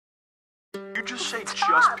you just say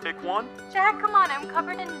Stop. just pick one? Jack, come on, I'm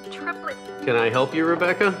covered in triplets. Can I help you,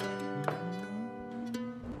 Rebecca?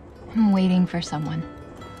 I'm waiting for someone.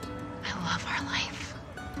 I love our life.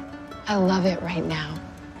 I love it right now.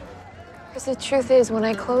 Because the truth is, when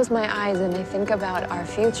I close my eyes and I think about our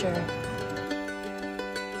future,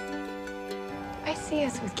 I see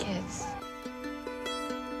us with kids.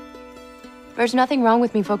 There's nothing wrong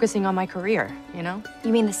with me focusing on my career, you know?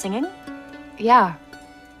 You mean the singing? Yeah.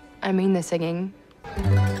 I mean the singing.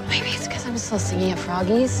 Maybe it's because I'm still singing at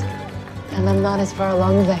Froggy's, and I'm not as far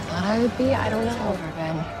along as I thought I would be. I don't know. It's over,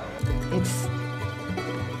 Ben.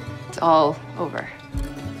 It's all over.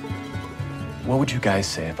 What would you guys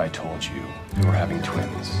say if I told you you were having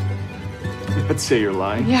twins? I'd say you're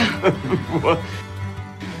lying. Yeah. Well,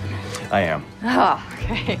 I am. Oh,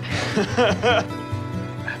 okay.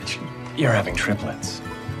 You're having triplets.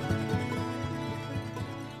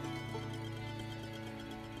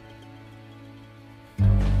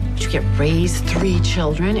 You get raised 3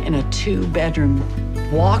 children in a 2-bedroom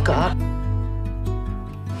walk-up.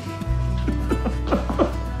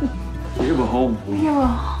 We have a home. We have a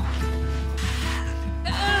home.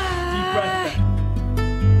 No.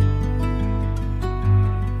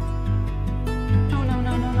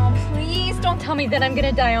 Please don't tell me that I'm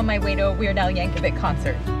gonna die on my way to a Weird Al Yankovic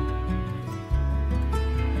concert.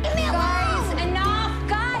 Guys, enough!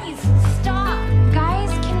 Guys, stop!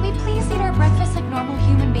 Guys, can we please eat our breakfast like normal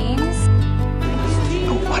human beings?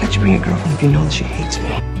 Why did you bring your girlfriend if you know that she hates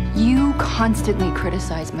me? You constantly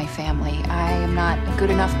criticize my family. I am not a good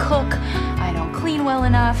enough cook. I don't clean well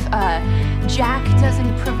enough. Jack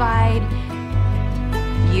doesn't provide.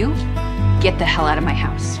 You get the hell out of my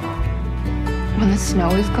house. When the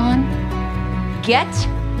snow is gone, get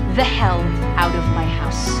the hell out of my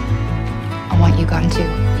house. I want you gone too,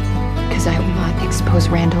 because I will not expose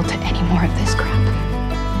Randall to any more of this crap.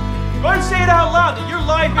 Go ahead and say it out loud that your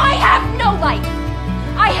life is... I have no life!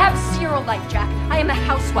 I have 0 life, Jack. I am a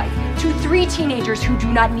housewife to 3 teenagers who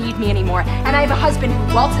do not need me anymore. And I have a husband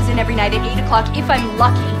who waltzes in every night at 8 o'clock if I'm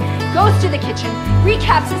lucky, goes to the kitchen,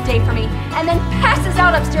 recaps his day for me, and then passes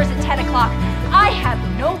out upstairs at 10 o'clock. I have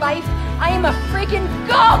no life. I am a freaking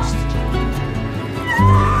ghost!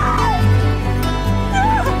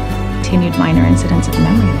 Continued minor incidents of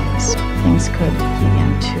memory loss. Things could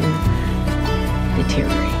begin to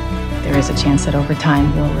deteriorate. There is a chance that over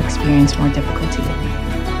time you'll experience more difficulty with me.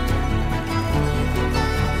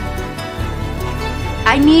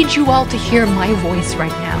 I need you all to hear my voice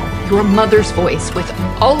right now. Your mother's voice with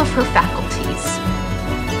all of her faculties.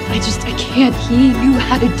 I can't. He knew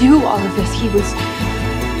how to do all of this. He was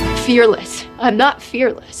fearless. I'm not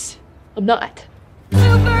fearless. I'm not. Super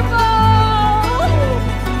Bowl!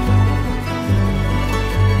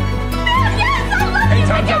 Yes, I love you,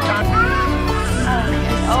 Miguel!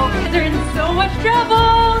 Oh, they're in so much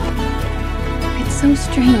trouble! It's so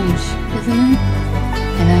strange, isn't it?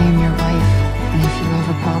 And I am your wife, and if you have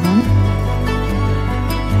a problem,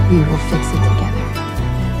 we will fix it together.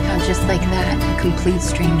 How just like that, a complete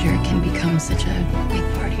stranger can become such a big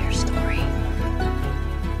part of your story.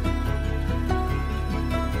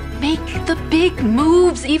 Make the big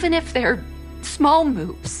moves, even if they're small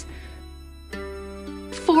moves.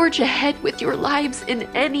 Forge ahead with your lives in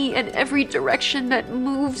any and every direction that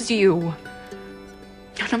moves you.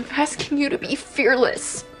 And I'm asking you to be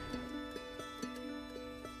fearless.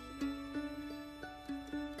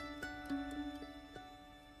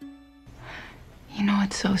 You know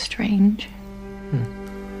what's so strange?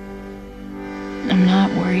 I'm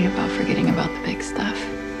not worried about forgetting about the big stuff.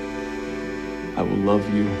 I will love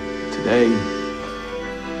you today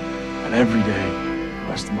and every day the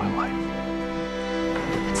rest of my life.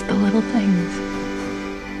 It's the little things.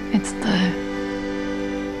 It's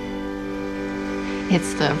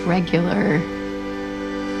the regular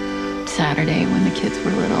Saturday when the kids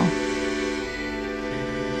were little.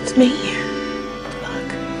 It's me.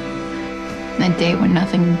 That day when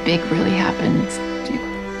nothing big really happened.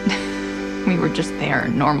 We were just there,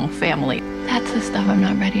 normal family. That's the stuff I'm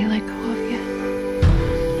not ready to let go of yet.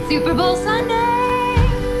 Super Bowl Sunday!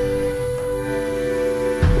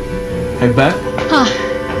 Hey, Bet. Huh.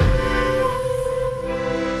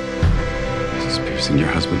 Mrs. Pearson, your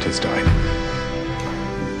husband has died.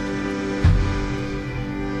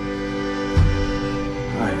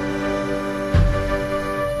 Hi.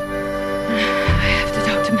 I have to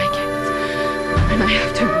talk to my kids. And I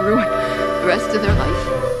have to ruin the rest of their life.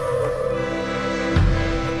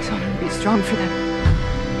 So I'm gonna be strong for them.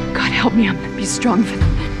 God help me, I'm gonna be strong for them.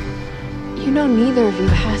 You know neither of you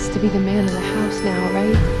has to be the man of the house now,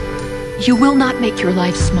 right? You will not make your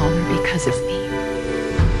life smaller because of me.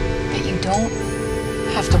 But you don't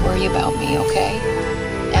have to worry about me, okay?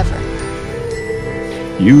 Ever.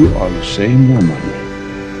 You are the same woman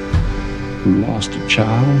who lost a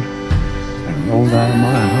child and rolled out of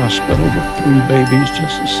my hospital with 3 babies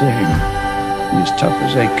just the same. As tough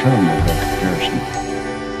as they come, Rebecca Pearson.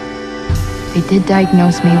 They did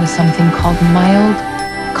diagnose me with something called mild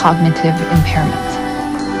cognitive impairment,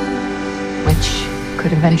 which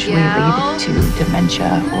could eventually lead to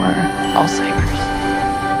dementia or Alzheimer's.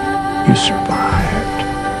 You survived.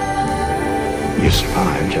 You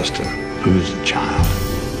survived just to lose a child.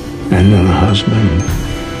 And then a husband.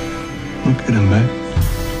 Look at him, man.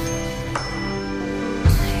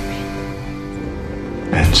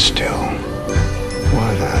 And still,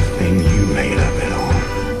 what a thing you made of it all.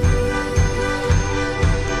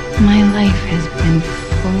 My life has been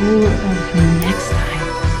full of next time.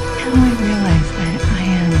 Now I realize that I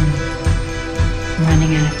am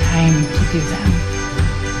running out of time to do them.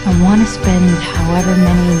 I want to spend however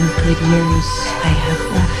many good years I have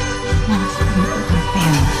left. I want to spend with my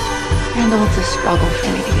family. Randall, it's a struggle for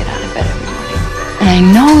me to get out of bed every morning. And I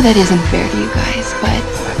know that isn't fair to you guys, but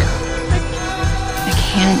I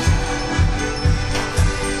can't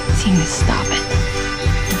seem to stop it.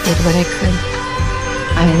 I did what I could.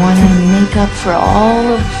 I want to make up for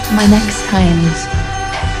all of my next times.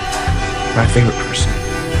 My favorite person.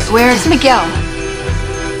 Where's Miguel?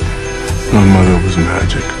 My mother was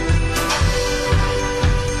magic.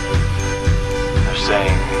 They're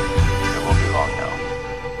saying it won't be long now.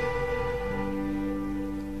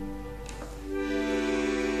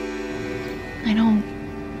 I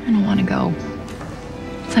don't want to go.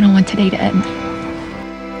 I don't want today to end.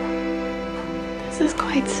 This is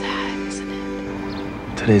quite sad, isn't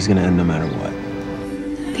it? Today's gonna end no matter what.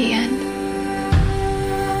 The end.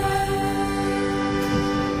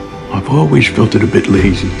 I've always felt it a bit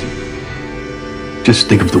lazy to just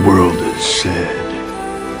think of the world as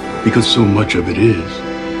sad. Because so much of it is.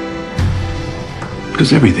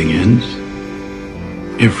 Because everything ends.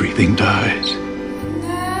 Everything dies.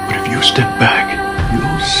 But if you step back,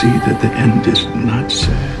 you'll see that the end is not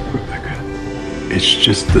sad, Rebecca. It's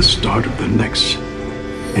just the start of the next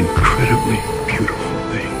incredibly beautiful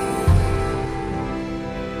thing.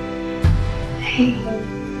 Hey.